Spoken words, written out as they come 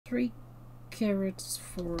3 carrots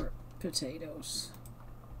for potatoes.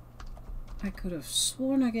 I could have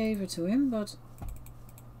sworn I gave it to him, but...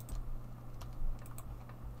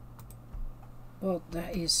 Well,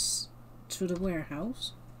 that is to the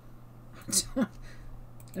warehouse. Let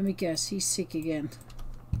me guess, he's sick again.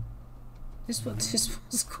 This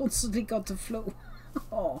one's constantly got the flu.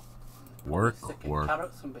 Oh. Work.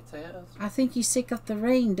 Carrots and potatoes. I think he's sick of the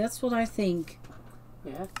rain. That's what I think.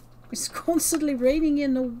 Yeah. It's constantly raining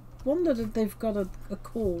in. No wonder that they've got a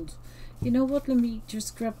cold. You know what? Let me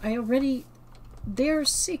just grab. They're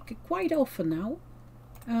sick quite often now.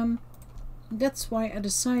 That's why I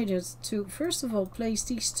decided to first of all place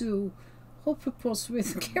these 2 hopper pots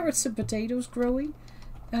with carrots and potatoes growing.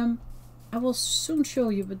 I will soon show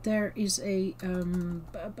you, but there is a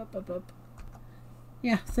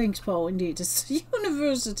yeah, thanks Paul, indeed. It's a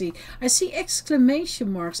university. I see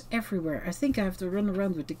exclamation marks everywhere. I think I have to run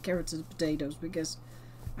around with the carrots and potatoes because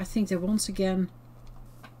I think they once again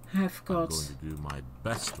have got... I'm going to do my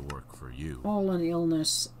best work for you. All an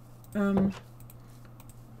illness.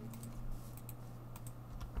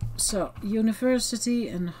 So, university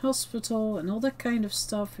and hospital and all that kind of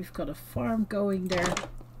stuff. We've got a farm going there.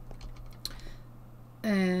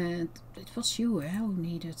 And it was you who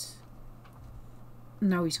needed.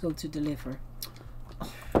 Now he's going to deliver.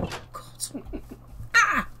 Oh, God.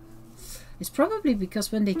 Ah! It's probably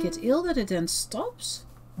because when they get ill that it then stops.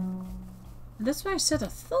 And that's why I said I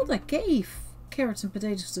thought I gave carrots and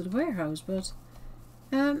potatoes to the warehouse, but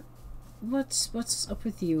what's up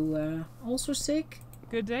with you? Also sick?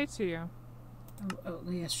 Good day to you. Oh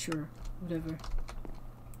yeah, sure. Whatever.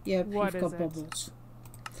 Yeah, what you've got bubbles.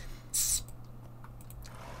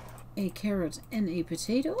 A carrot and a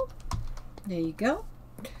potato. There you go.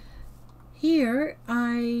 Here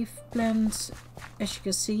I've planned, as you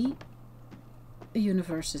can see, a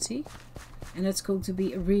university. And that's going to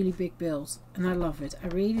be a really big build. And I love it. I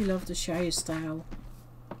really love the Shire style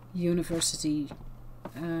university,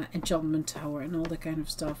 enchantment tower and all that kind of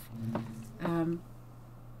stuff.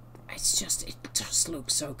 It just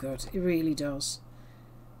looks so good. It really does.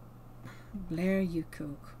 Blair, you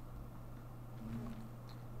cook.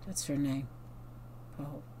 That's her name.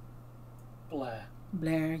 Paul. Blair.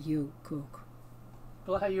 Blair, you cook.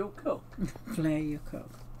 Blair, you cook. Blair, you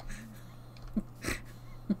cook.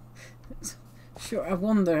 Sure, I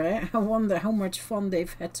wonder how much fun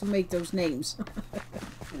they've had to make those names.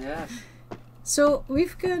 Yeah. So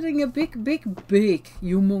we've getting a big,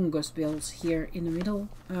 humongous build here in the middle.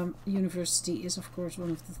 University is of course one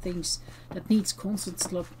of the things that needs constant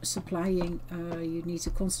supplying. You need to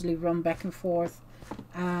constantly run back and forth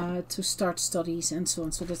to start studies and so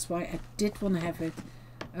on. So that's why I did want to have it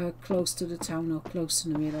close to the town or close to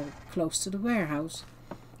the middle, close to the warehouse.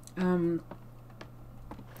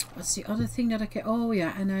 What's the other thing that I can... Oh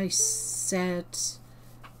yeah, and I said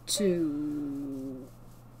to...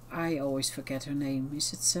 I always forget her name.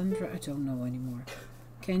 Is it Sandra? I don't know anymore.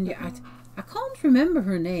 Can you... I can't remember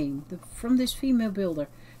her name. From this female builder.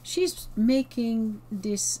 She's making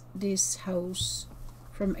this house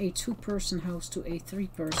from a 2-person house to a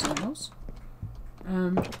 3-person house.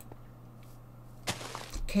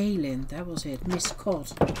 Kaylin, that was it. Miss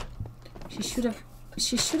Cod. She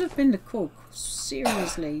should have been the cook.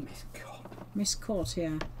 Seriously. Miss Cod,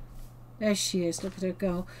 yeah. There she is. Look at her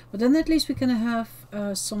go. But then at least we're going to have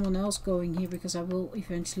someone else going here, because I will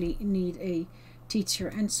eventually need a teacher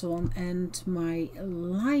and so on. And my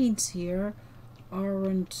lines here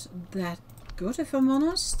aren't that good, if I'm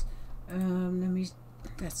honest.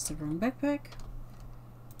 That's the wrong backpack.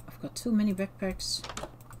 I've got too many backpacks.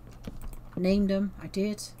 Named them. I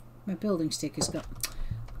did. My building stick is gone.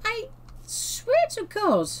 I swear to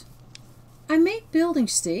God, I make building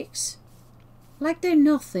sticks like they're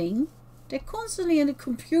nothing. They're constantly in the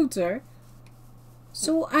computer,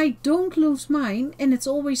 so I don't lose mine, and it's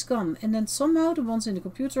always gone. And then somehow the ones in the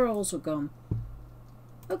computer are also gone.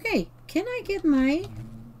 Okay, can I get my...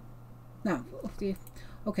 No,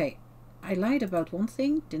 okay, I lied about one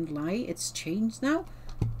thing. Didn't lie, it's changed now.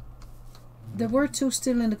 There were 2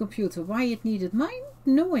 still in the computer. Why it needed mine?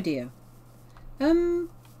 No idea.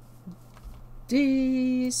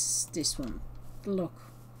 This one. Look.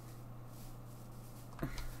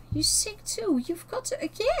 You sick too? You've got to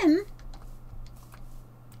again?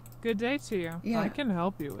 Good day to you. Yeah. I can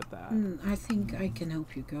help you with that. I think I can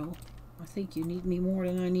help you go. I think you need me more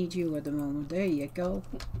than I need you at the moment. There you go.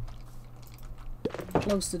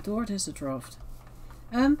 Close the door, there's a draft.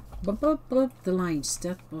 The lines,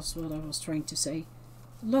 that was what I was trying to say.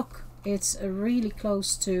 Look, it's really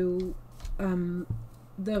close to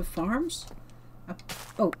the farms.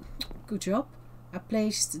 Oh, good job. I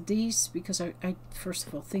placed these because I first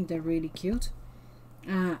of all think they're really cute.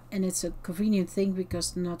 And it's a convenient thing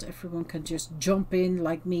because not everyone can just jump in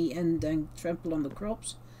like me and then trample on the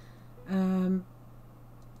crops.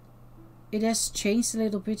 It has changed a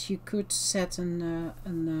little bit. You could set one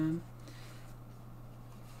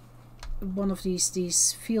of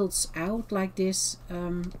these fields out like this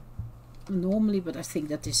normally, but I think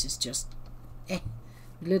that this is just a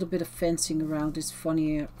little bit of fencing around is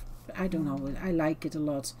funnier. I don't know, I like it a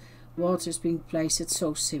lot. Water's being placed, it's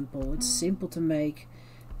so simple. It's simple to make.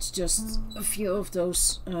 It's just a few of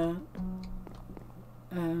those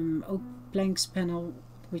oak planks panel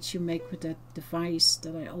which you make with that device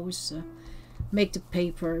that I always make the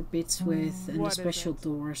paper bits with, and the special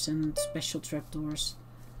doors and special trapdoors.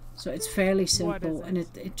 So it's fairly simple, and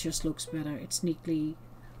it just looks better. It's neatly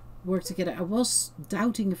worked together. I was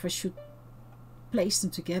doubting if I should place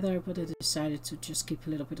them together, but I decided to just keep a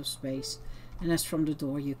little bit of space. And as from the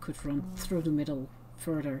door, you could run through the middle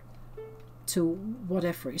further to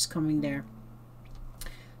whatever is coming there.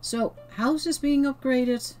 So, house is being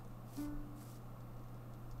upgraded.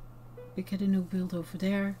 We get a new build over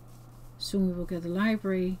there. Soon we will get a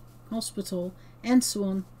library, hospital, and so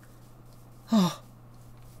on. Oh,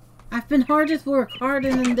 I've been hard at work,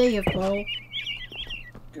 harder than they have, Paul.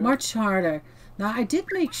 Good. Much harder. Now, I did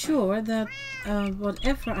make sure that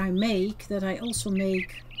whatever I make, that I also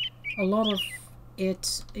make a lot of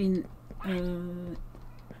it in and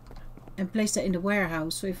place that in the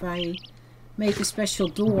warehouse. So if I make a special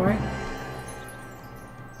door...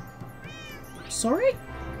 Sorry?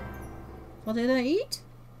 What did I eat?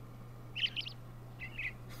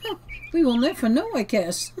 We will never know, I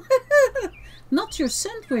guess. Not your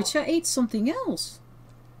sandwich, I ate something else.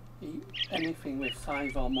 Eat anything with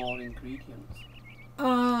 5 or more ingredients.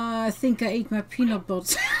 I think I ate my peanut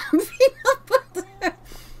butter. Peanut butter.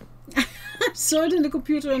 I saw it in the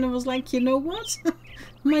computer and I was like, you know what?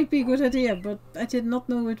 Might be a good idea, but I did not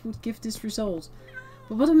know it would give this result.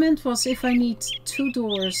 But what I meant was, if I need 2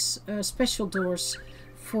 doors, special doors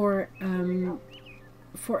for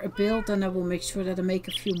a build, then I will make sure that I make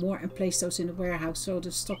a few more and place those in the warehouse so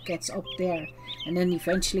the stock gets up there. And then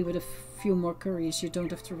eventually with a few more couriers, you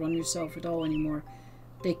don't have to run yourself at all anymore.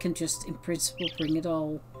 They can just, in principle, bring it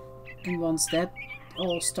all. And once that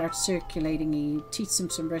all starts circulating and you teach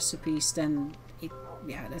them some recipes, then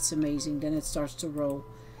yeah, that's amazing. Then it starts to roll.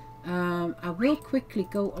 I will quickly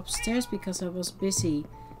go upstairs because I was busy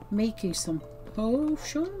making some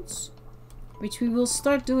potions, which we will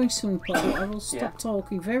start doing soon, Paul. I will stop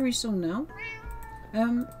talking very soon now.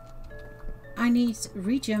 I need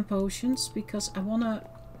regen potions because I want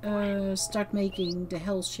to start making the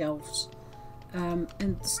hellshelves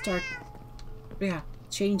and start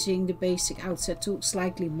changing the basic outset to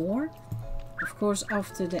slightly more. Of course,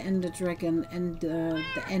 after the Ender Dragon and the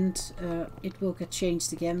end, it will get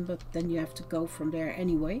changed again, but then you have to go from there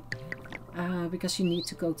anyway, because you need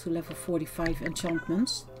to go to level 45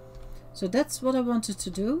 enchantments. So that's what I wanted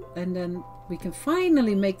to do, and then we can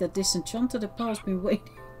finally make that disenchanter that Paul's been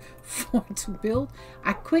waiting for to build.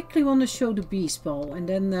 I quickly want to show the bees, Paul, and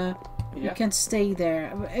then you can stay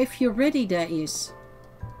there. If you're ready, there is.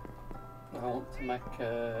 I want to make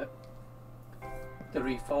the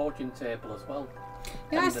reforging table as well.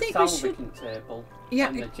 Yeah, and I think the we should. Table, Yeah,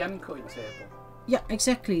 and the gem cutting table. Yeah,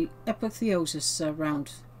 exactly. Apotheosis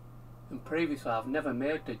round. And previously, I've never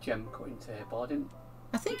made the gem cutting table.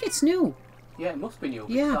 I think it's new. Yeah, it must be new.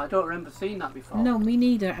 Yeah. I don't remember seeing that before. No, me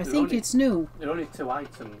neither. I think it's new. There are only 2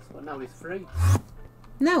 items, but now it's 3.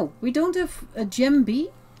 No, we don't have a gem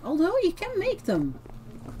bee, although you can make them.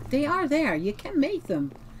 They are there. You can make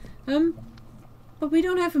them. But we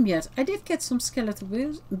don't have them yet. I did get some skeletal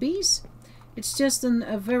bees. It's just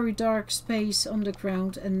a very dark space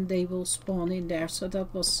underground, and they will spawn in there. So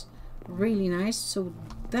that was really nice. So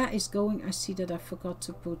that is going. I see that I forgot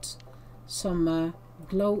to put some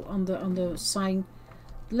glow on the sign.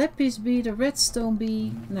 Lapis bee, the redstone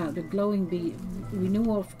bee. Now the glowing bee we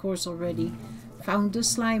knew of course already. Found the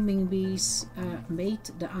sliming bees. Made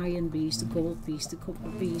the iron bees, the gold bees, the copper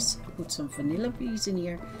bees. I put some vanilla bees in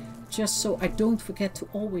here, just so I don't forget to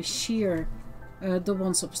always shear the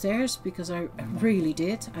ones upstairs, because I really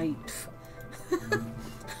did.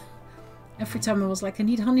 Every time I was like, I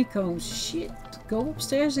need honeycombs. Shit, go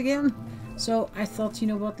upstairs again. So I thought, you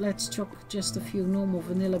know what, let's chuck just a few normal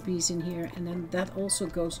vanilla bees in here, and then that also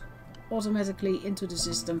goes automatically into the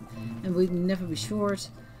system and we'll never be short.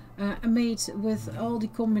 I made with all the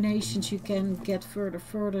combinations you can get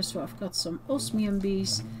further. So I've got some osmium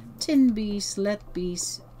bees, tin bees, lead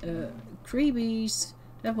bees, cree bees.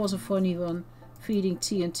 That was a funny one. Feeding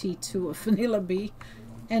TNT to a vanilla bee.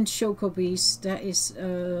 and choco bees. That is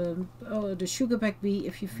the sugarback bee.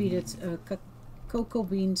 If you feed it cocoa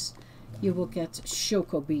beans, you will get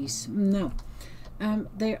choco bees. Now,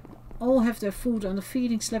 they all have their food on the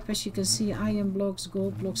feeding slab, as you can see. Iron blocks,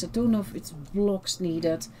 gold blocks. I don't know if it's blocks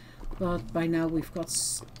needed, but by now we've got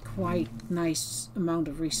quite nice amount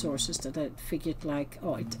of resources that I figured like,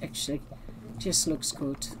 oh, it actually just looks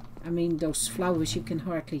good. I mean, those flowers you can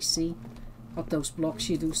hardly see, but those blocks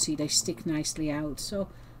you do see, they stick nicely out. So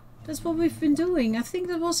that's what we've been doing. I think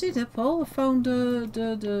that was it, Paul. I found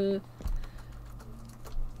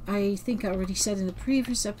I think I already said in the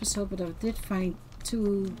previous episode, but I did find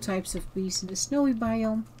 2 types of bees in the snowy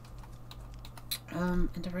biome. And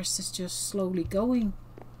the rest is just slowly going.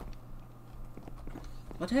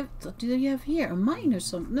 What do you have here? A mine or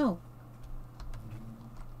something? No.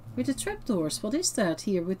 With the trapdoors. What is that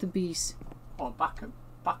here with the bees? Oh, back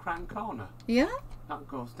round corner. Yeah? That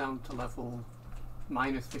goes down to level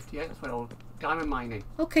 -58. That's where all diamond mining.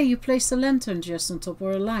 Okay, you placed a lantern just on top,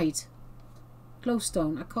 or a light.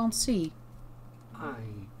 Glowstone. I can't see. I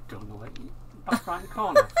don't know. Back round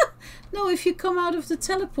corner. No, if you come out of the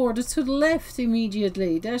teleporter to the left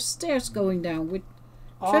immediately, there's stairs going down with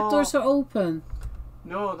trapdoors are open.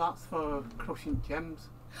 No, that's for crushing gems.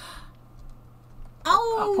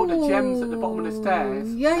 Oh! I put the gems at the bottom of the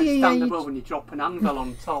stairs. Yeah, and stand yeah. above and you drop an anvil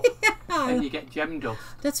on top. And you get gem dust.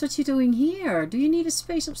 That's what you're doing here. Do you need a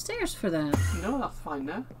space upstairs for that? No, that's fine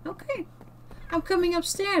now. Okay. I'm coming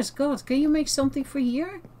upstairs. God, can you make something for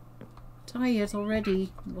here? Tired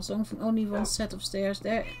already. It was only one set of stairs.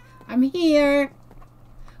 There. I'm here.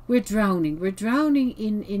 We're drowning. We're drowning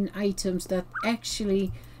in items that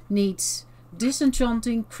actually needs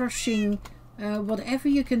disenchanting, crushing, whatever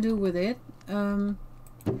you can do with it.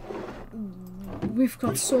 We've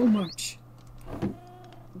got so much.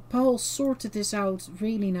 Paul sorted this out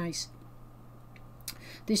really nice.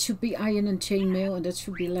 This should be iron and chainmail, and that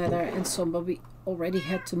should be leather and some, but we already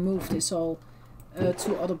had to move this all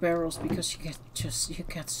to other barrels because you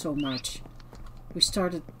get so much. We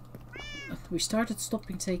started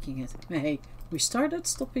stopping taking it. Hey, we started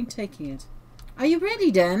stopping taking it. Are you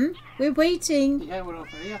ready then? We're waiting. Yeah, we're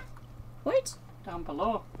over here. What? Down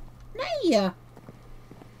below. No.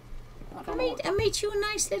 I I made you a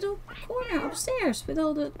nice little corner upstairs with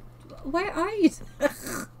all the... Where are you?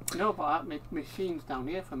 No, but I make machines down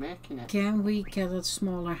here for making it. Can we get a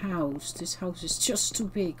smaller house? This house is just too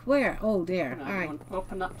big. Where? Oh, there. Alright.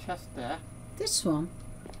 Open that chest there. This one?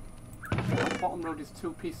 At the bottom row is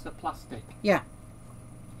 2 pieces of plastic. Yeah.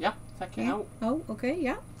 Yeah, take it out. Oh, okay,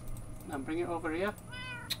 yeah. And bring it over here.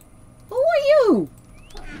 Who are you?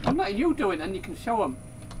 I'm letting you do it, then you can show them.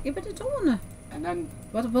 Yeah, but I don't wanna... And then...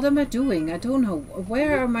 What am I doing? I don't know.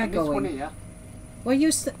 Where am I this one going? here. Well,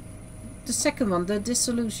 use the second one, the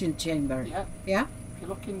dissolution chamber. Yeah. Yeah? If you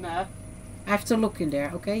look in there. I have to look in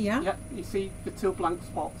there, okay, yeah? Yeah, you see the 2 blank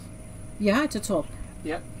spots. Yeah, at the top.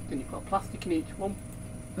 Yeah, then you've got plastic in each one.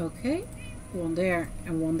 Okay. One there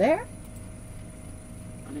and one there.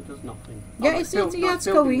 And it does nothing. Yeah, it's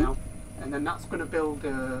going. Now. And then that's going to build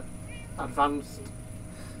advanced...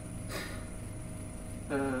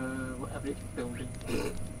 whatever it's building.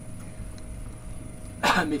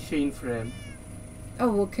 Machine frame.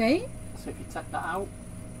 Oh, okay. So if you take that out.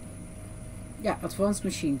 Yeah, advanced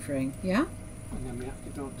machine frame. Yeah? And then we have to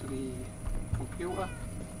go to the computer.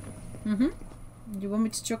 Mm-hmm. You want me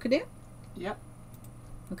to chuck it in? Yeah.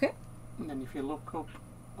 Okay. And then if you look up,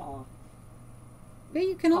 or... Well,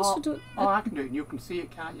 you can also do... Oh, I can do it and you can see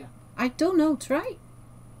it, can't you? I don't know. Try.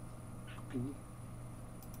 Can you?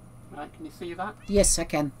 Right, can you see that? Yes, I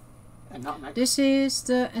can. And that next. This is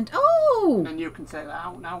the... And oh! And then you can take that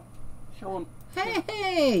out now. Show them.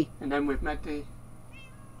 Hey! And then we've made the...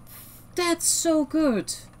 That's so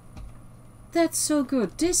good. That's so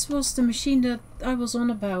good. This was the machine that I was on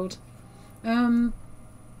about. In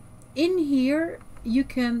here, you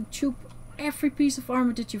can choop every piece of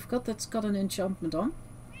armor that you've got that's got an enchantment on.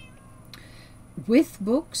 With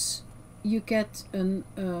books, you get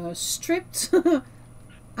a stripped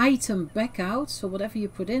item back out. So whatever you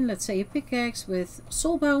put in, let's say a pickaxe with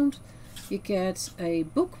soulbound, you get a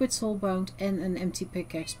book with soulbound and an empty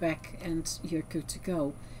pickaxe back, and you're good to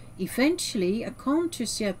go. Eventually, I can't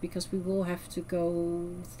just yet because we will have to go,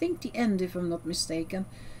 I think the end if I'm not mistaken,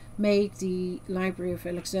 make the Library of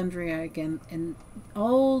Alexandria again, and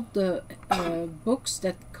all the books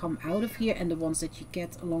that come out of here and the ones that you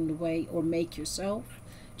get along the way or make yourself,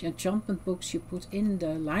 the enchantment books you put in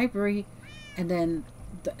the library, and then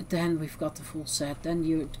we've got the full set. Then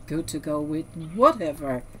you're good to go with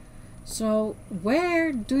whatever. So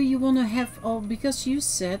where do you want to have all, because you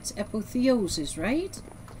said apotheosis, right?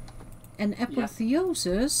 And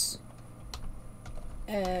apotheosis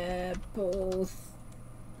both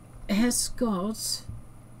has got...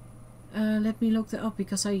 let me look that up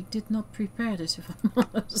because I did not prepare this, if I'm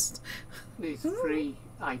honest. These 3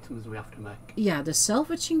 items we have to make. Yeah, the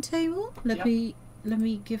salvaging table. Let me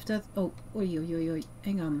give that... Oh, oi.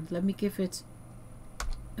 Hang on. Let me give it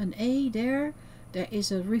an A there. There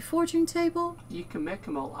is a reforging table. You can make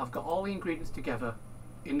them all. I've got all the ingredients together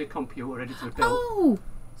in the computer ready to build. Oh!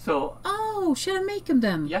 So... Oh, should I make them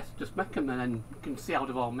then? Yes, just make them and then you can see how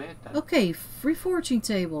they've all made then. Okay, reforging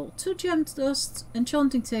table, 2 gem dust,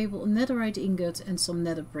 enchanting table, a netherite ingot, and some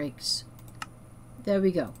nether bricks. There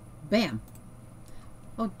we go. Bam.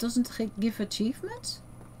 Oh, doesn't it give achievements?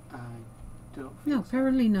 I don't think No, so.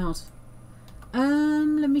 apparently not.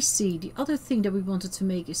 Let me see. The other thing that we wanted to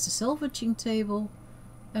make is the salvaging table.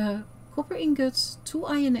 Copper ingots, 2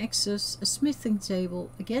 iron axes, a smithing table,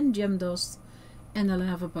 again gem dust, and a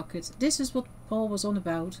lava bucket. This is what Paul was on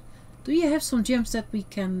about. Do you have some gems that we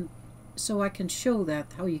can... So I can show that,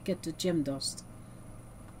 how you get the gem dust?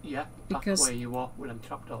 Yeah, Because- that's where you are with them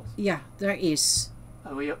trapdoors. Yeah, there is.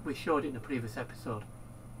 We showed it in the previous episode.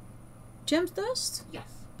 Gem dust? Yes,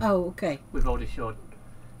 Oh, okay. we've already showed.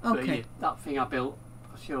 So Okay. that thing I built,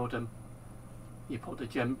 I showed them. You put the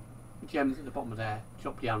gems at the bottom of there,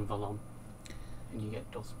 drop the anvil on, and you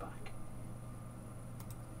get dust back.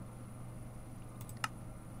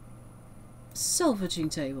 Salvaging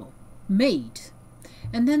table. Made.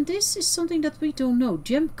 And then this is something that we don't know.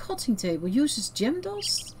 Gem cutting table uses gem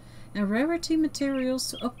dust and rarity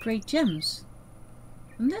materials to upgrade gems.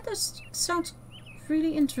 And that sounds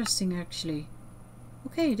really interesting actually.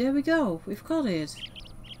 Okay, there we go. We've got it.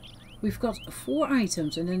 We've got 4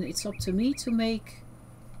 items and then it's up to me to make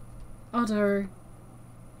other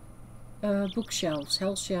bookshelves,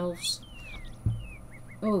 hellshelves.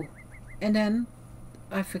 Oh, and then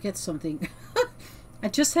I forget something. I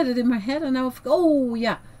just had it in my head and now oh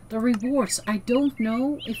yeah, the rewards. I don't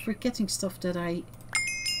know if we're getting stuff that I...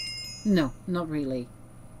 No, not really.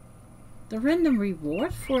 The random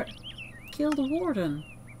reward for kill the warden.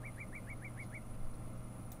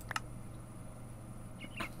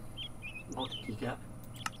 What did you get?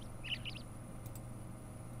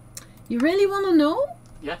 You really want to know?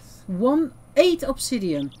 Yes, 8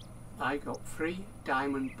 obsidian. I got 3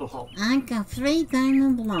 diamond blocks. I got 3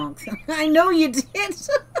 diamond blocks. I know you did.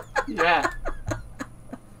 Yeah,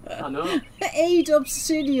 I know. 8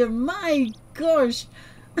 obsidian. My gosh.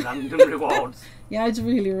 Random rewards. Yeah, it's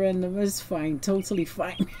really random. It's fine. Totally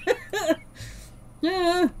fine.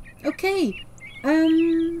 Yeah. Okay.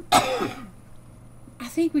 I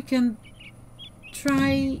think we can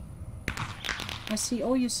try... I see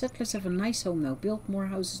all your settlers have a nice home now. Build more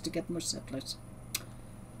houses to get more settlers.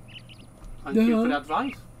 Thank you for the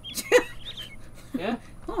advice. Yeah,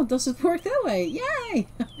 Oh, does it work that way? Yay!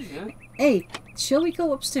 yeah. Hey, shall we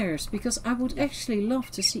go upstairs? Because I would actually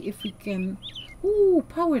love to see if we can... Ooh,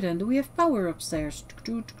 power then. Do we have power upstairs?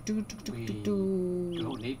 We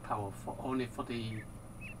don't need power only for the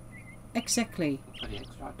Exactly.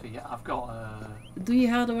 extractor. Yeah, I've got Do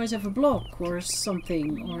you otherwise have a block or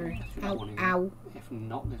something? Or should have one in- ow. If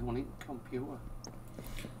not, there's one in the computer.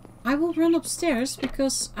 I will run upstairs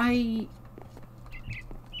because I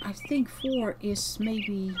think 4 is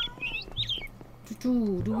maybe...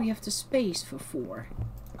 Do we have the space for 4?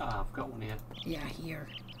 I've got one here Yeah, here.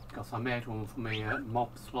 because I made one for my mob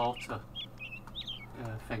slaughter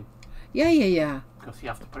thing. Yeah. Because you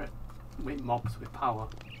have to put it with mobs with power.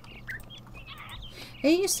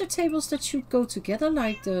 Hey, is there tables that should go together,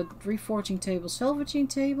 like the reforging table, salvaging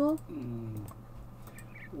table?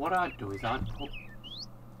 What I'd do is I'd put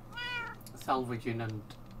salvaging and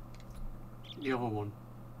the other one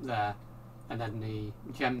there, and then the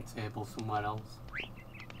gem table somewhere else.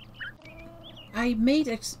 I made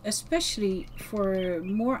especially for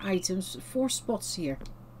more items 4 spots here.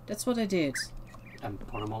 That's what I did. And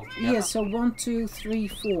put them all together. Yeah, so 1, 2, 3,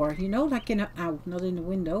 4. You know, like in a... Ow, not in the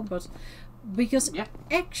window, but... Because Yeah.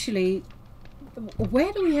 actually,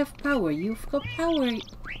 where do we have power? You've got power...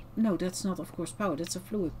 No, that's not, of course, power. That's a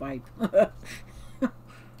fluid pipe.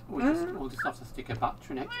 We'll just have to stick a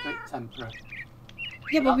battery next to it temporary.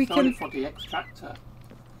 Yeah, but we That's only can... for the extractor.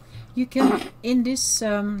 You can, in this...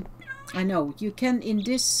 I know, you can, in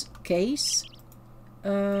this case,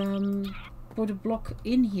 put a block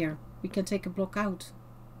in here. We can take a block out.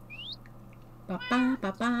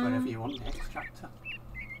 Wherever you want the extractor.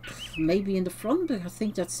 Maybe in the front, but I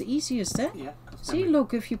think that's the easiest, eh? Yeah. 'cause then See,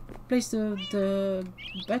 look, if you place the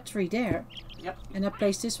battery there, Yep. and I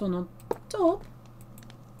place this one on top,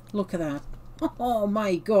 look at that. Oh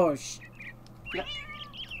my gosh. Yep.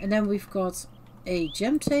 And then we've got a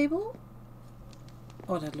gem table,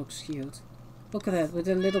 Oh, that looks cute. Look at that with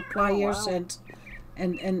the little pliers wow.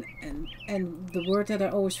 and the word that I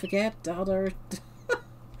always forget. The other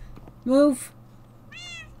move.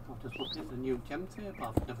 I'm just looking at the new gem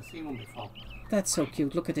table. I've never seen one before. That's so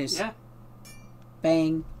cute. Look at this. Yeah.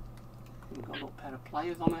 Bang. We've got a little pair of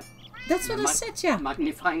pliers on it. That's what I said, yeah.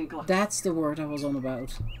 Magnifying glass. That's the word I was on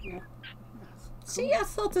about. Yeah. See, I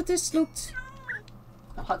thought that this looked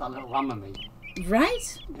I like that little hammer, me.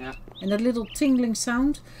 right. Yeah. And that little tingling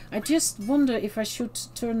sound. I just wonder if I should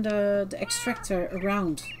turn the extractor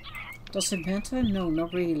around. Does it matter? No,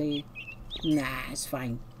 not really. Nah, it's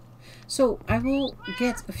fine. So I will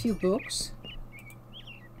get a few books.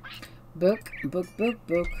 Book.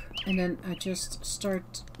 And then I just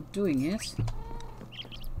start doing it.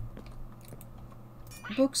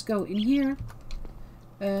 Books go in here.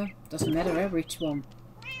 Doesn't matter which one.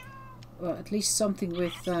 Well, at least something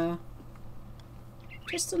with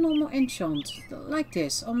just a normal enchant. Like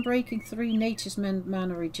this. Unbreaking 3, Nature's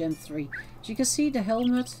Mana Regen 3. As you can see, the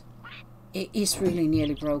helmet, it is really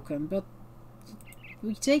nearly broken. But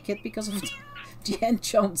we take it because of the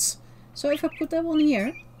enchants. So if I put that one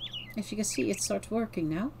here, as you can see, it starts working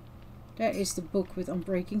now. There is the book with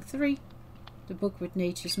Unbreaking 3. The book with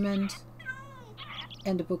Nature's Mend.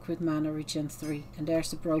 And the book with Mana Regen 3. And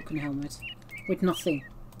there's the broken helmet. With nothing.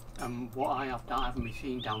 What I have done, I have a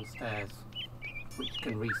machine downstairs which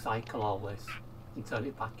can recycle all this and turn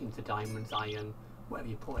it back into diamonds, iron, whatever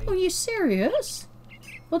you put in. Oh, you serious?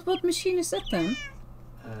 What machine is that then?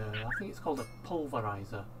 I think it's called a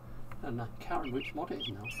pulverizer, and I can't remember which mod it is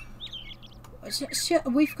now.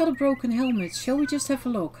 We've got a broken helmet. Shall we just have a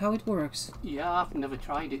look how it works? Yeah, I've never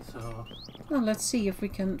tried it, so Well, let's see if we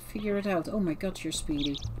can figure it out. Oh my god, you're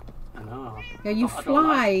speedy. I know. Yeah, you I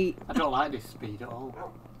fly. I don't like this speed at all.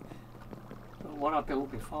 But what I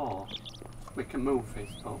built before, we can move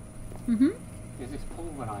this, but there's this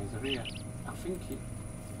pulverizer here. I think it...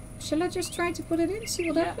 Shall I just try to put it in, see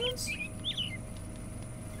what Yeah. happens?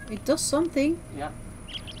 It does something. Yeah,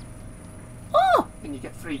 Oh! and you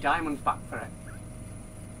get 3 diamonds back for it.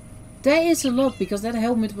 That is a lot, because that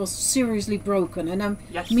helmet was seriously broken. And I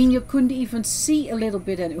Yes. mean, you couldn't even see a little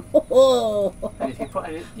bit anymore. Oh! And if you put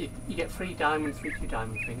it, you get 3 diamonds for each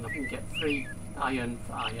diamond thing, and I think you get 3 iron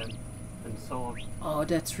for iron, and so on. Oh,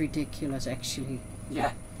 that's ridiculous, actually.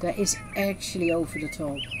 Yeah. That is actually over the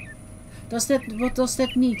top. What does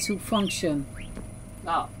that need to function?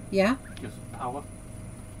 That, Yeah? just power.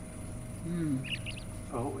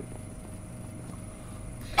 Oh,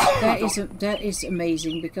 That is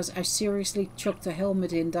amazing, because I seriously chucked a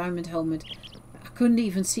helmet in, diamond helmet. I couldn't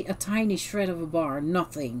even see a tiny shred of a bar,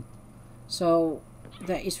 nothing. So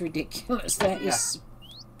that is ridiculous. That is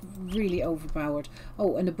really overpowered.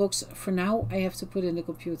 Oh, and the books, for now, I have to put in the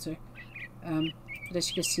computer. But as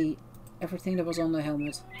you can see, everything that was on the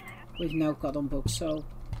helmet, we've now got on books. So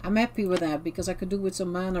I'm happy with that, because I could do with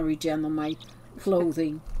some mana regen on my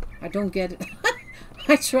clothing. I don't get it.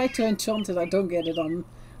 I tried to enchant it, I don't get it on.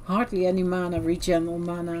 Hardly any mana regen or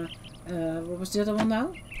mana. What was the other one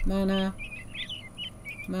now? Mana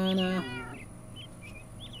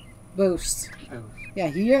boost. oh. Yeah,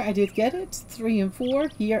 here I did get it. 3 and 4.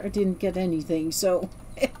 Here I didn't get anything. So,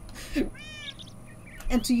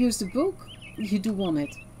 and to use the book, you do want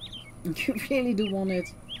it. You really do want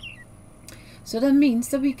it. So that means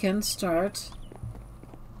that we can start.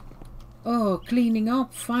 Oh, cleaning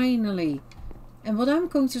up finally. And what I'm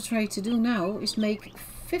going to try to do now is make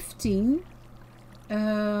 15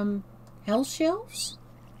 hellshelves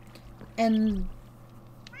and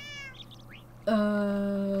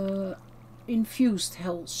infused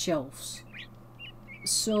hellshelves.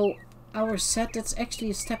 So our set, that's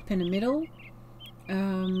actually a step in the middle.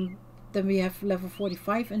 Then we have level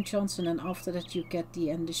 45 enchants, and then after that you get the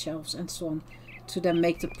ender shelves and so on, to then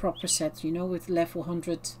make the proper set, you know, with level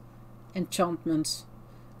 100 enchantments.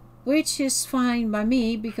 Which is fine by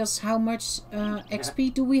me, because how much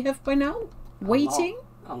XP do we have by now? Waiting?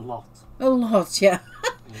 A lot. A lot, yeah.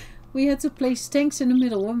 We had to place tanks in the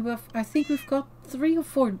middle, and I think we've got 3 or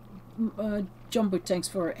 4 jumbo tanks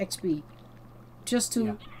for XP. Just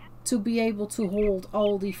to be able to hold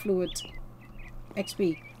all the fluid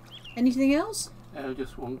XP. Anything else?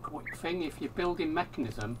 Just one quick thing. If you're building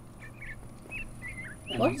mechanism...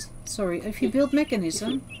 What? Sorry, if you build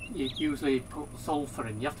mechanism... You usually put sulphur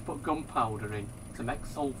in. You have to put gunpowder in to make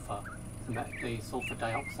sulphur, to make the sulphur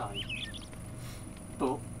dioxide.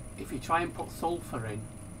 But if you try and put sulphur in,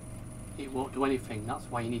 it won't do anything. That's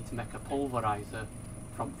why you need to make a pulverizer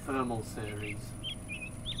from thermal series.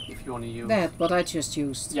 If you want to use... That, what I just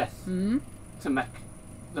used. Yes. Mm-hmm. To make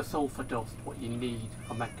the sulphur dust what you need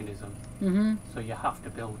for mechanism. Mm-hmm. So you have to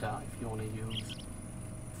build that if you want to use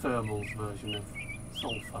thermal's version of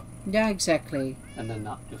sulfur. Yeah, exactly. And then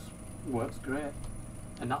that just works great.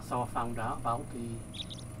 And that's how I found out about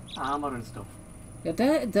the armour and stuff. Yeah,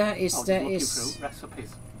 that I was looking through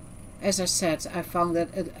recipes. As I said, I found that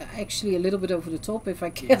actually a little bit over the top. If I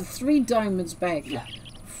get 3 diamonds back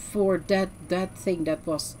for that thing that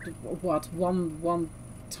was what one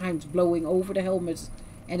times blowing over the helmet,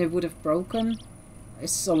 and it would have broken.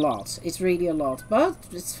 It's a lot. It's really a lot, but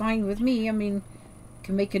it's fine with me. I mean,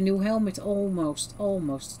 can make a new helmet almost.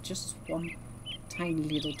 Just one tiny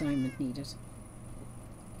little diamond needed.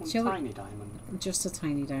 One tiny diamond. Just a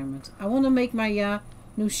tiny diamond. I want to make my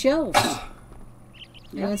new shelves.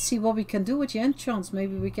 And let's see what we can do with the enchants.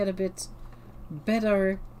 Maybe we get a bit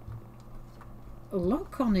better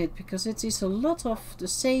luck on it, because it is a lot of the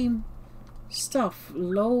same stuff.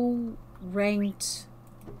 Low ranked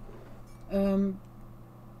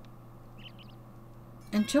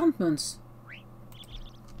enchantments.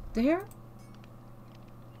 There?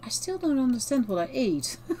 I still don't understand what I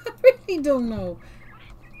ate. I really don't know.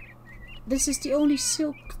 This is the only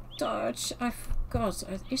silk touch I've got.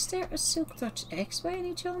 Is there a silk touch X by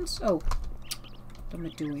any chance? Oh, what am I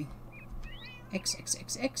doing?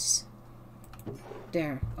 X.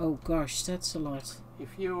 There. Oh gosh, that's a lot.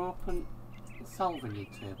 If you open the salvaging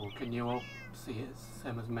table, can you see it's the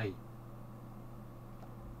same as me?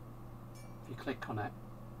 If you click on it.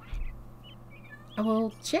 I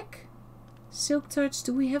will check. Silk touch.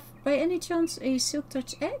 Do we have by any chance a silk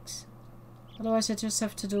touch X? Otherwise I just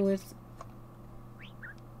have to do it.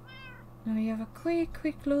 Now you have a quick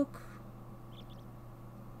look.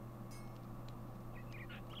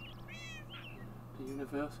 The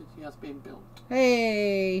university has been built.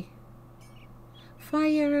 Hey!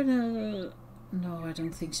 Fire and a... No, I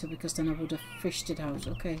don't think so, because then I would have fished it out.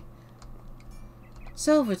 Okay.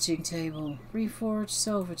 Salvaging table. Reforged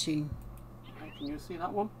salvaging. Right, can you see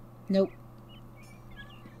that one? Nope.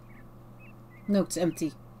 No, it's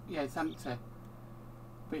empty. Yeah, it's empty.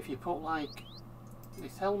 But if you put like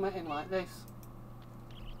this helmet in like this.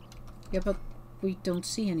 Yeah, but we don't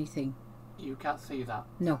see anything. You can't see that.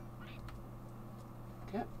 No.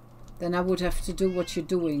 Okay. Then I would have to do what you're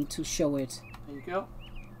doing to show it. There you go.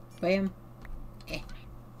 Bam.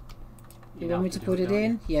 You want me to put it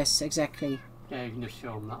in? Yes, exactly. Yeah, you can just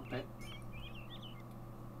show them that bit.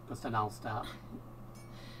 Because then I'll start.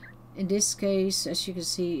 In this case, as you can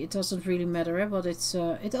see, it doesn't really matter, but it's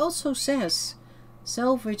it also says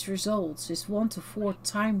salvage results is 1 to 4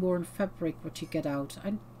 time-worn fabric what you get out.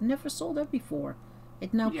 I never saw that before.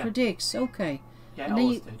 It now predicts. Okay. Yeah, and it then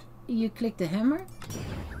always did. You click the hammer,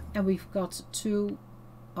 and we've got 2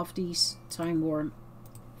 of these time-worn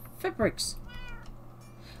fabrics.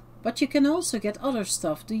 But you can also get other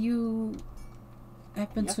stuff. Do you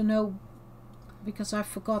happen to know? Because I've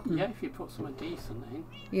forgotten. Yeah, if you put something decent in.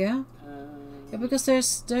 Yeah? Yeah, because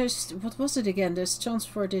there's what was it again? There's chance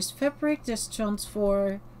for this fabric, there's chance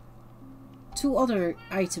for 2 other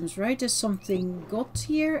items, right? There's something got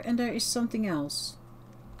here, and there is something else.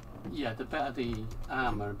 Yeah, the better the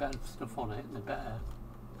armour, the better stuff on it, the better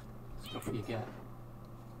stuff you get.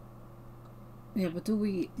 Yeah, but do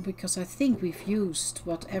we... Because I think we've used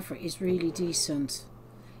whatever is really decent.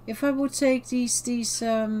 If I would take these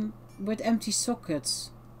with empty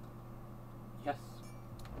sockets. Yes.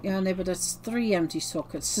 Yeah, no, but that's 3 empty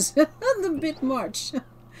sockets. That's a bit much.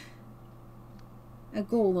 A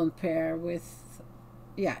golden pair with...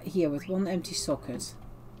 Yeah, here with 1 empty socket.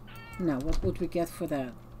 Now, what would we get for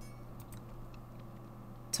that?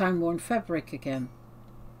 Time-worn fabric again.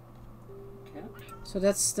 Okay. So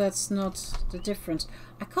that's not the difference.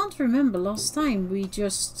 I can't remember last time we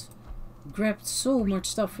just grabbed so much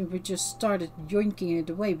stuff and we just started yoinking it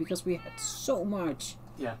away because we had so much.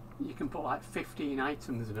 Yeah, you can put like 15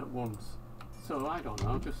 items in at once. So I don't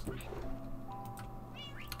know, just...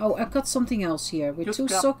 Oh, I've got something else here with 2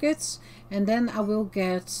 sockets, and then I will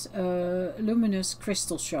get luminous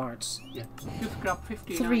crystal shards. Yeah, just grab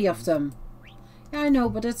 15 3 items. of them. Yeah, I know,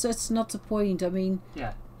 but it's not the point. I mean,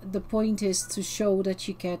 yeah. The point is to show that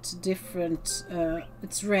you get different...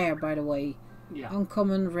 it's rare, by the way. Yeah.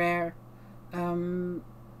 Uncommon, rare. And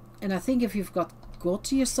I think if you've got god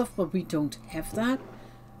tier stuff, but we don't have that,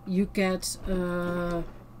 you get...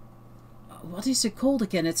 what is it called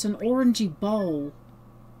again? It's an orangey ball.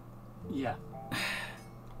 Yeah.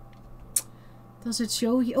 Does it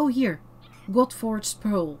show you? Oh, here. Godforged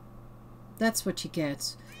Pearl. That's what you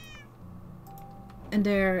get. And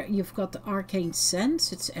there you've got the Arcane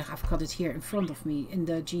Scent. I've got it here in front of me in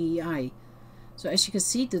the GEI. So as you can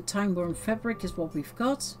see, the Time-Worn Fabric is what we've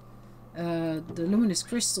got. The Luminous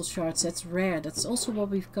Crystal Shards, that's rare. That's also what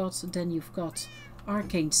we've got. And then you've got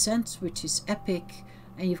Arcane Scent, which is epic.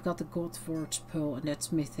 and you've got the Godforged Pearl, and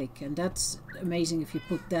that's mythic, and that's amazing if you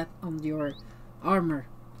put that on your armor.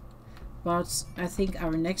 But I think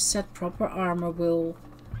our next set proper armor will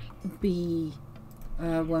be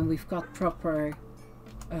when we've got proper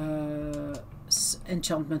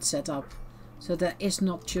enchantment set up. So that is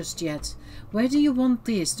not just yet. Where do you want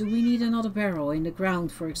this? Do we need another barrel in the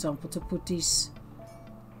ground, for example, to put these?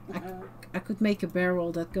 I could make a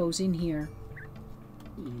barrel that goes in here.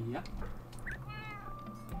 Yeah.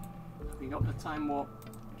 Have you got the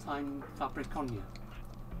time fabric on you?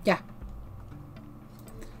 Yeah.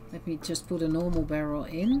 Let me just put a normal barrel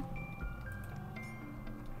in.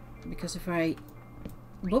 Because if I...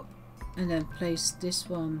 whoop, and then place this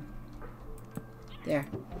one there.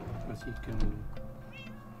 Because you can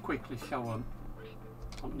quickly show them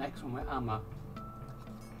on the next one with hammer.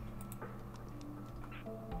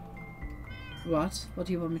 What? What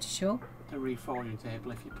do you want me to show? The reforging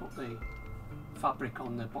table, if you put the fabric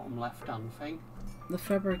on the bottom left hand thing. The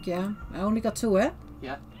fabric, yeah. I only got 2, eh?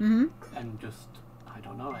 Yeah. Mm-hmm. And just, I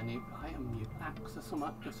don't know, any item, you axe or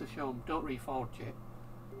something, just to show them. Don't reforge it,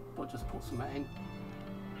 but just put something in.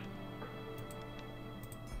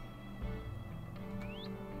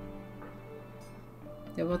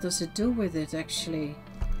 Yeah, what does it do with it, actually?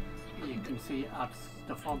 You can see it adds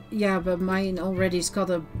stuff on. Yeah, but mine already's got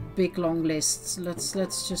a big long list. Let's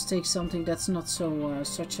just take something that's not so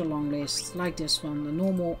such a long list, like this one. The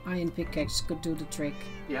normal iron pickaxe could do the trick.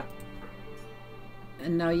 Yeah.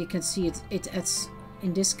 And now you can see it. It adds.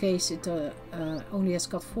 In this case, it only has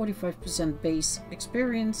got 45% base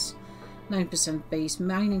experience, 9% base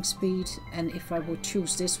mining speed, and if I would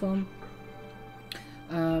choose this one,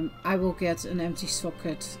 I will get an empty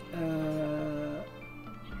socket.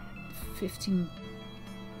 15.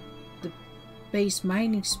 The base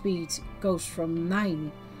mining speed goes from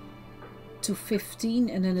 9 to 15,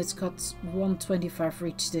 and then it's got 125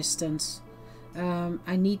 reach distance.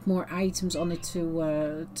 I need more items on it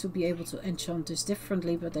to be able to enchant this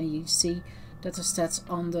differently, but then you see that the stats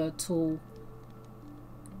on the tool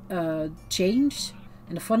change.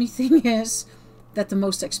 And the funny thing is that the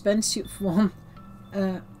most expensive one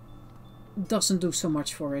doesn't do so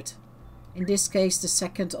much for it. In this case, the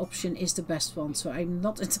second option is the best one, so I'm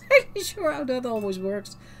not entirely sure how that always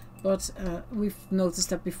works, but we've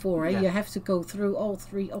noticed that before. Yeah. You have to go through all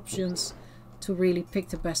 3 options to really pick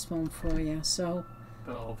the best one for you. So,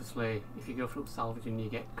 But obviously, if you go through salvaging, you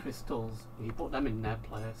get crystals. If you put them in their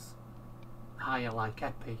place, higher like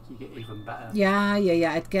epic, you get even better. yeah,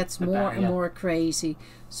 it gets The more better, and yeah. more crazy.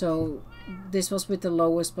 So this was with the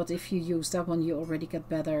lowest, but if you use that one, you already get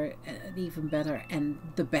better, even better, and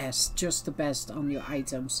the best, just the best on your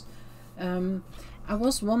items. I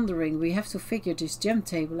was wondering, we have to figure this gem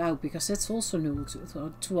table out, because that's also new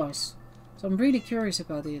to us. So I'm really curious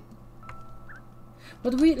about it.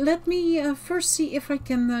 But let me first see if I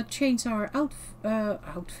can change our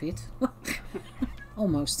outfit.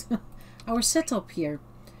 Almost. Our setup here.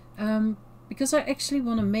 Because I actually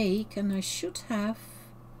want to make, and I should have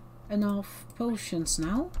enough potions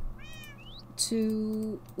now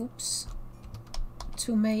to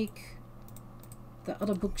make the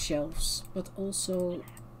other bookshelves, but also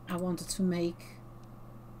I wanted to make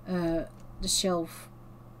the shelf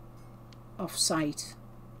of sight.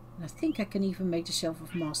 And I think I can even make the shelf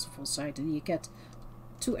of masterful sight, and you get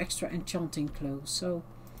 2 extra enchanting clothes. So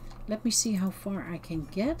let me see how far I can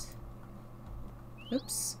get.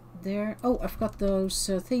 Oops, there. Oh, I've got those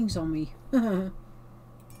things on me.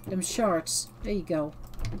 Them shards. There you go.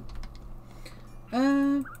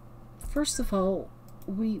 First of all,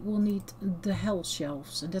 we will need the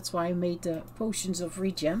hellshelves, and that's why I made the potions of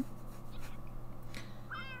regen.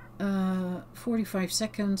 45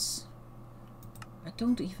 seconds. I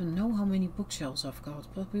don't even know how many bookshelves I've got,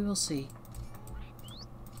 but we will see.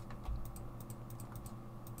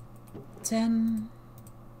 10.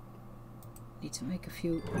 Need to make a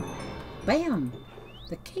few. Bam!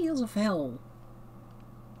 The Chaos of Hell.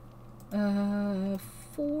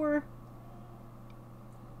 4.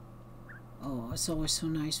 Oh, it's always so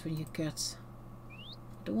nice when you get...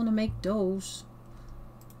 I don't want to make those.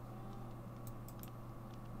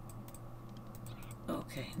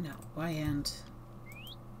 Okay, now by hand.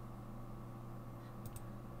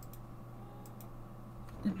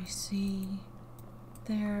 Let me see.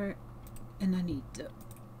 There. And I need the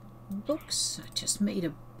books. I just made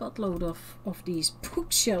a buttload of these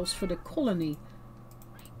bookshelves for the colony.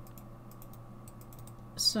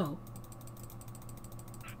 So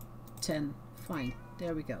 10. Fine.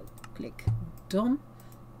 There we go. Click. Done.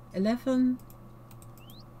 11.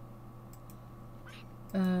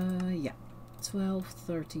 Yeah. 12,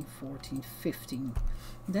 13, 14, 15.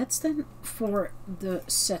 That's then for the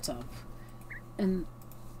setup. And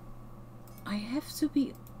I have to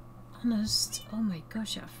be honest. Oh my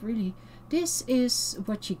gosh, I've really... This is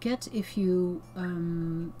what you get if you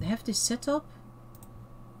have this setup.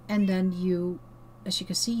 And then you, as you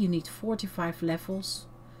can see, you need 45 levels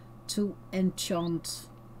to enchant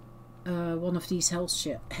one of these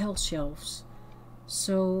hellshelves.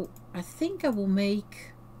 So I think I will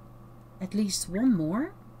make at least one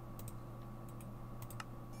more.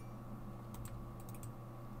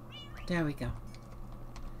 There we go.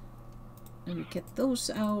 Let me get those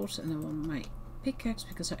out, and I want my pickaxe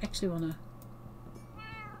because I actually want to...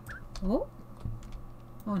 Oh!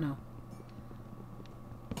 Oh no.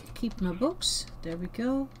 Keep my books. There we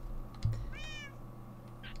go.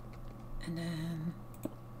 And then...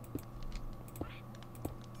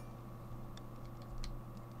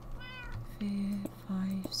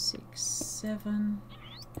 5, 6, 7,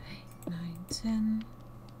 8, 9, 10.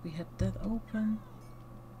 We had that open.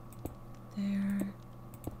 There.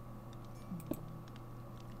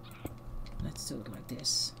 Let's do it like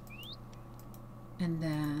this. And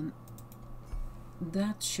then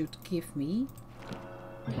that should give me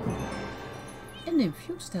an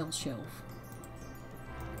infused hell shelf.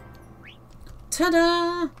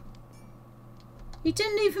 Ta-da! He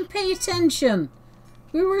didn't even pay attention.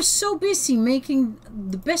 We were so busy making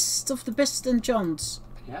the best of the best enchants.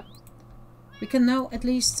 Yeah. We can now at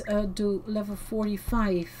least do level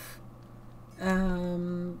 45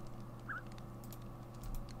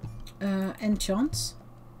 enchants.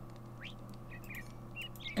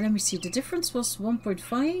 And let me see, the difference was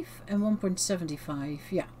 1.5 and 1.75.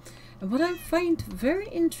 Yeah. And what I find very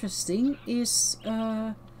interesting is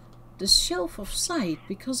the shelf of sight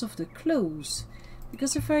because of the clothes.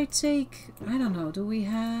 Because if I take, I don't know, do we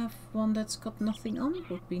have one that's got nothing on?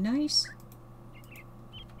 Would be nice.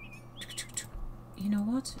 You know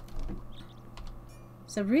what?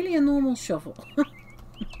 Is that really a normal shovel?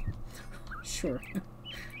 Sure.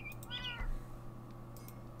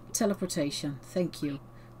 Teleportation, thank you.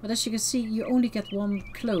 But as you can see, you only get one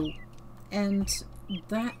cloak. And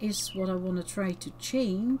that is what I want to try to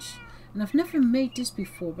change. And I've never made this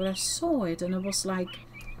before, but I saw it and I was like,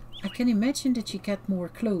 I can imagine that you get more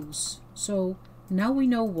clothes. So now we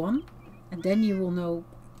know 1, and then you will know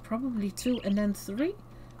probably 2 and then 3.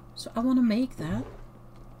 So I want to make that.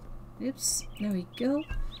 Oops, there we go.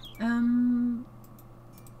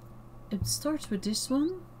 It starts with this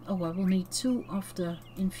one. Oh, I will need 2 of the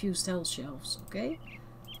infused hell shelves, okay?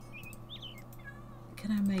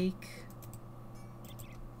 Can I make...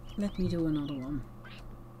 Let me do another one.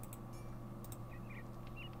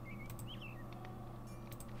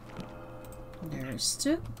 There's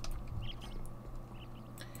 2.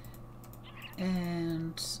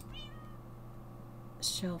 And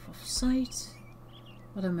shelf of sight.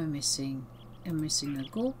 What am I missing? I'm missing a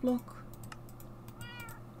gold block.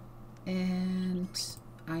 And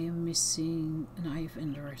I am missing an Eye of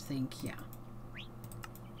Ender, I think, yeah.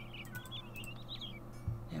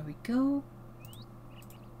 There we go.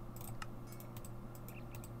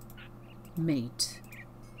 Mate.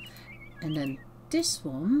 And then this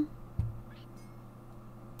one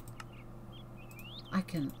I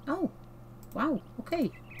can... Oh! Wow,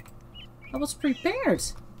 okay. I was prepared.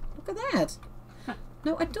 Look at that.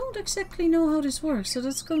 Now, I don't exactly know how this works, so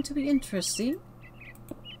that's going to be interesting.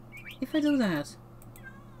 If I do that.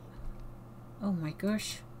 Oh my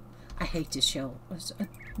gosh. I hate this shell.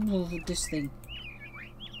 This thing.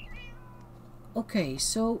 Okay,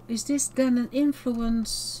 so is this then an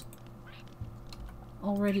influence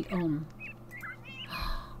already on?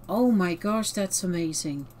 Oh my gosh, that's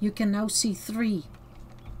amazing. You can now see 3.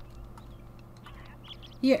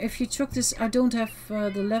 Yeah, if you took this, I don't have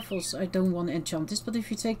the levels, I don't want to enchant this, but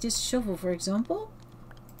if you take this shovel, for example,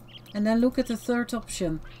 and then look at the third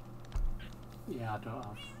option. Yeah, I don't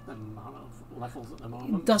have the amount of levels at the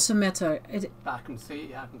moment. It doesn't matter. But I can see,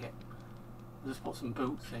 yeah, I can get, just put some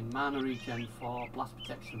boots in, mana regen 4, blast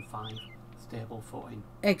protection 5, stable footing.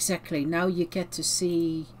 Exactly, now you get to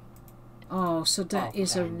see... Oh, so that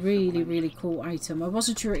is a really, really cool item. I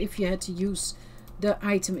wasn't sure if you had to use the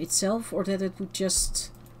item itself or that it would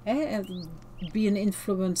just be an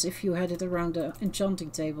influence if you had it around the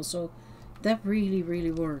enchanting table. So that really,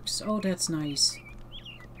 really works. Oh, that's nice.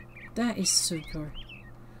 That is super.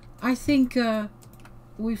 I think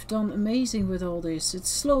we've done amazing with all this. It's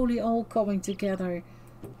slowly all coming together.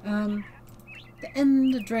 The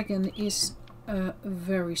Ender Dragon is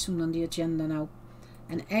very soon on the agenda now.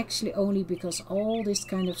 And actually only because all this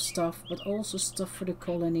kind of stuff, but also stuff for the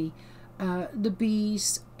colony, the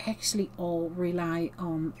bees actually all rely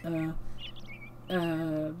on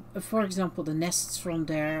for example, the nests from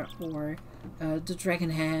there, or the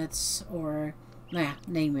dragon heads, or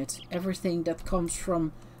name it. Everything that comes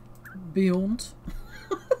from beyond.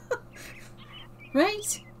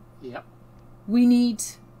 Right? Yep. We need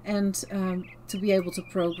and to be able to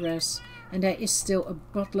progress, and there is still a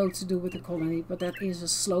buttload to do with the colony, but that is a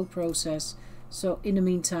slow process. So in the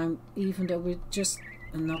meantime, even though we're just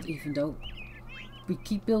not even though we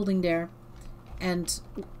keep building there, and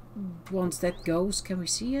once that goes, can we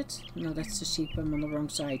see it? No, that's the sheep. I'm on the wrong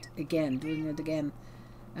side again, doing it again.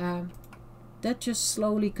 That just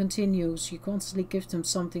slowly continues. You constantly give them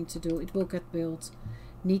something to do. It will get built.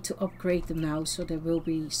 Need to upgrade them now, so there will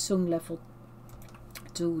be some level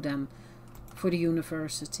 2 then for the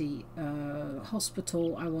university.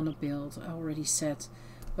 Hospital I want to build, I already said,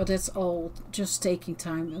 but that's all just taking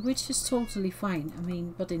time, which is totally fine. I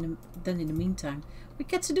mean, but in the meantime we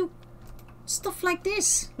get to do stuff like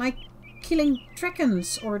this, like killing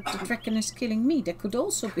dragons, or the dragon is killing me. That could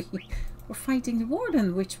also be, or fighting the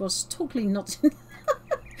warden, which was totally not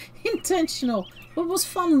intentional, but was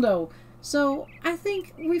fun though. So I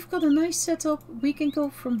think we've got a nice setup. We can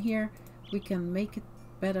go from here. We can make it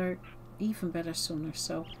better, even better sooner.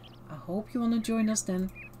 So I hope you want to join us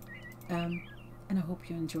then. And I hope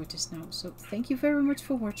you enjoyed this now. So thank you very much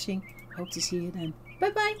for watching. Hope to see you then.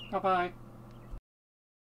 Bye bye. Bye bye.